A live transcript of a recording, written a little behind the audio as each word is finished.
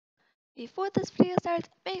Before this video starts,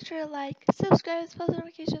 make sure to like, subscribe, post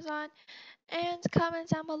notifications on, and comment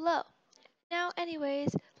down below. Now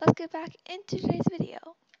anyways, let's get back into today's video.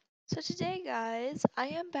 So today guys, I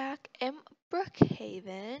am back in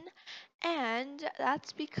Brookhaven, and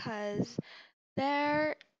that's because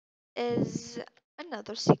there is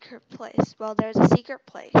another secret place. Well, there's a secret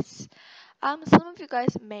place. Some of you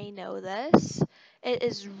guys may know this. It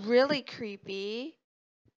is really creepy,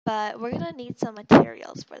 but we're gonna need some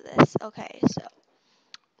materials for this. Okay, so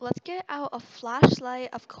let's get out a flashlight,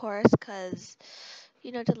 of course, because,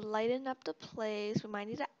 you know, to lighten up the place, we might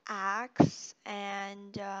need an axe,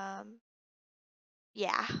 and,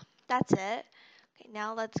 yeah, that's it. Okay,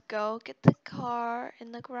 now let's go get the car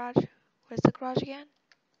in the garage. Where's the garage again?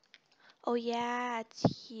 Oh, yeah,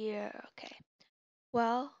 it's here. Okay.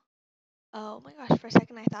 Well, oh my gosh, for a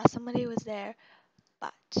second I thought somebody was there,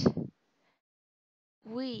 but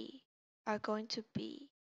we are going to be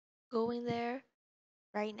going there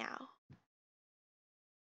right now.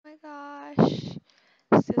 Oh my gosh.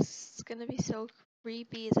 This is gonna be so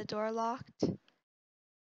creepy. Is the door locked?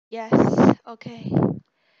 Yes. Okay.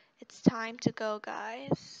 It's time to go,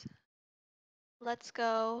 guys. Let's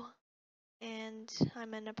go. And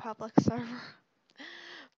I'm in a public server.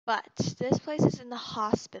 But this place is in the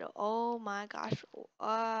hospital. Oh my gosh.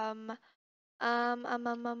 I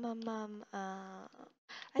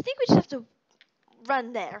think we just have to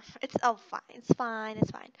run there. It's fine. It's fine. It's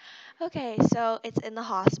fine. Okay, so it's in the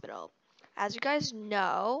hospital. As you guys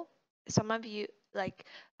know, some of you, like,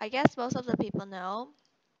 I guess most of the people know,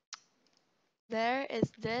 there is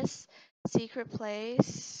this secret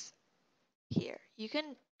place here. You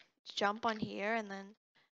can jump on here and then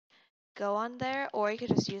go on there, or you could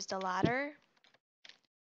just use the ladder.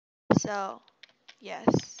 So,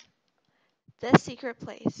 yes, this secret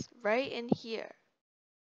place right in here.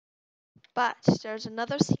 But there's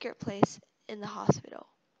another secret place in the hospital.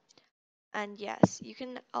 And yes, you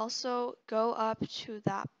can also go up to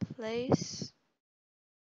that place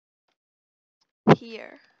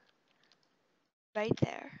here, right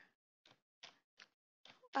there.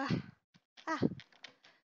 Ah, ah,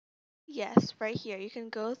 yes, right here. You can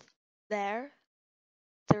go there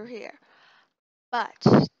through here. But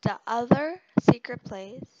the other secret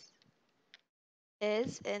place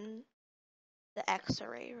is in the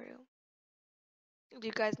X-ray room. Do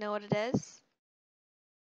you guys know what it is?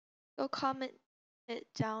 Go comment it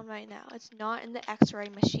down right now. It's not in the X-ray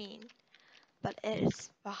machine, but it is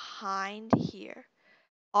behind here.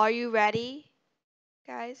 Are you ready,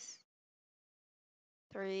 guys?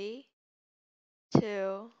 3,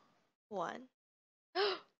 2, 1.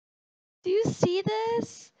 Do you see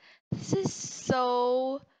this? This is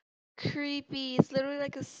so creepy. It's literally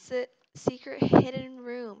like a secret hidden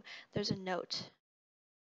room. There's a note.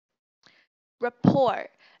 Report.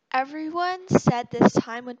 Everyone said this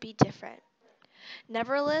time would be different.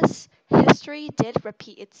 Nevertheless, history did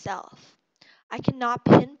repeat itself. I cannot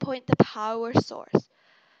pinpoint the power source.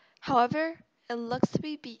 However, it looks to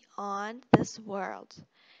be beyond this world.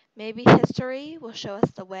 Maybe history will show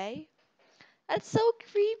us the way. That's so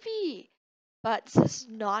creepy. But this is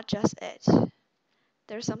not just it.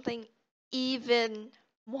 There's something even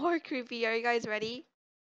more creepy. Are you guys ready?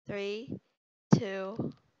 3,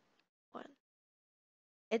 2, 1.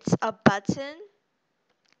 It's a button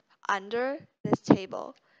under this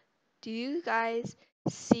table. Do you guys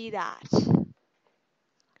see that?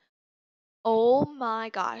 Oh my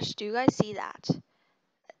gosh, do you guys see that?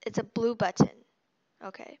 It's a blue button.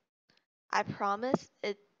 Okay. I promise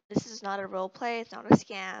this is not a role play, it's not a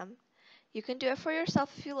scam. You can do it for yourself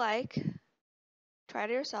if you like. Try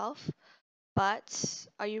it yourself. But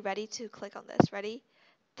are you ready to click on this? Ready?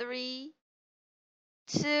 3,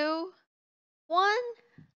 2, 1.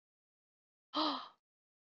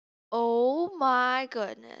 Oh my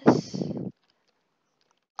goodness.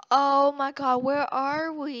 Oh my god, where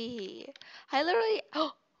are we? I literally.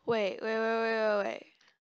 Oh, wait.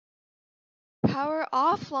 Power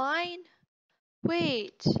offline?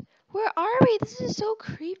 Wait, where are we? This is so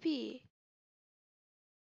creepy.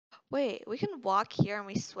 Wait, we can walk here and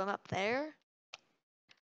we swim up there?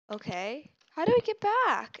 Okay. How do we get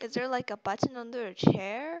back? Is there like a button under a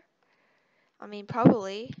chair? I mean,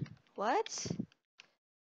 probably. What?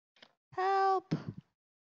 Help.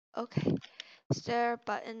 Okay. Is there a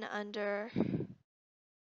button under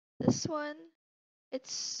this one?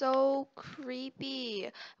 It's so creepy.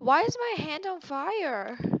 Why is my hand on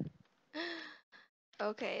fire?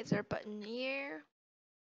 Okay, is there a button here?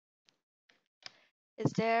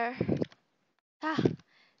 Is there... Ah,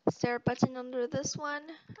 is there a button under this one?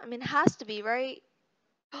 I mean, it has to be, right?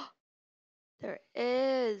 There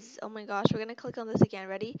is. Oh my gosh, we're gonna click on this again.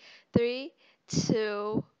 Ready? Three,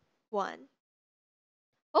 two, one.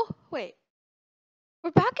 Oh, wait.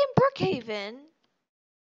 We're back in Brookhaven.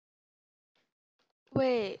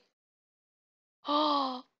 Wait.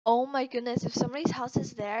 Oh my goodness. If somebody's house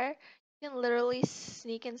is there, you can literally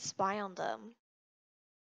sneak and spy on them.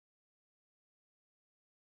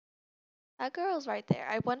 That girl's right there.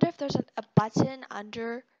 I wonder if there's a button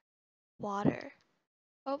under water.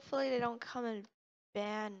 Hopefully they don't come and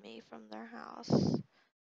ban me from their house.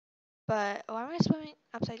 But why am I swimming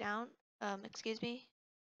upside down? Excuse me.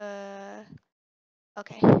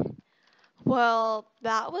 Okay. Well,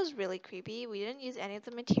 that was really creepy. We didn't use any of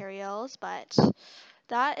the materials, but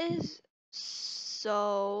that is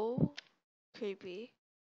so creepy.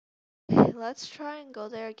 Okay, let's try and go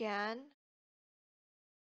there again.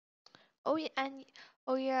 Oh yeah, and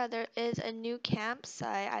oh yeah, there is a new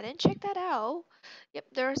campsite. I didn't check that out. Yep,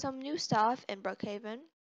 there are some new stuff in Brookhaven.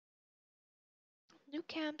 New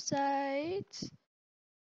campsite.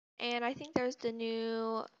 And I think there's the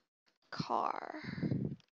new car.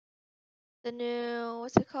 The new,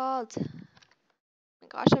 what's it called? Oh my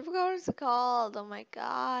gosh, I forgot what it's called. Oh my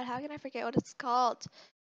god, how can I forget what it's called?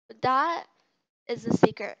 But that is the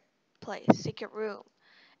secret place, secret room.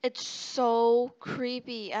 It's so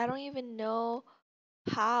creepy. I don't even know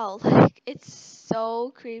how. Like, it's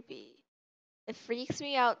so creepy. It freaks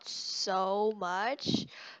me out so much.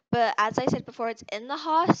 But as I said before, it's in the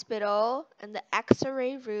hospital, in the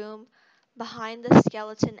x-ray room, behind the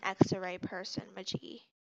skeleton x-ray person, Majiggy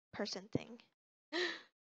person thing.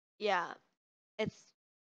 Yeah, it's,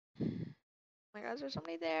 oh my god, is there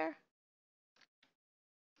somebody there?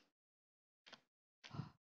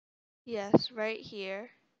 Yes, right here.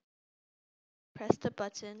 Press the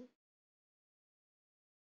button.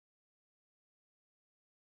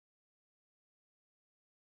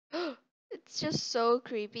 It's just so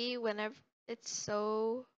creepy whenever it's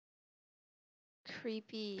so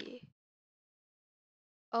creepy.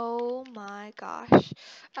 Oh my gosh.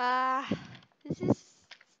 Ah, this is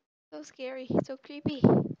so scary, so creepy.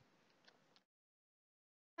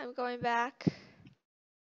 I'm going back.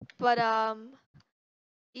 But I'm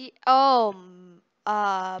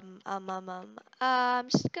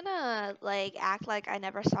just gonna like act like I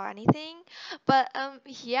never saw anything. But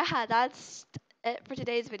yeah, that's it for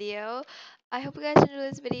today's video. I hope you guys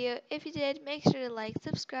enjoyed this video. If you did, make sure to like,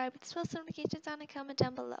 subscribe, and spell notifications on and comment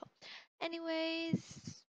down below.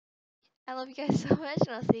 Anyways, I love you guys so much,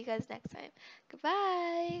 and I'll see you guys next time.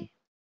 Goodbye.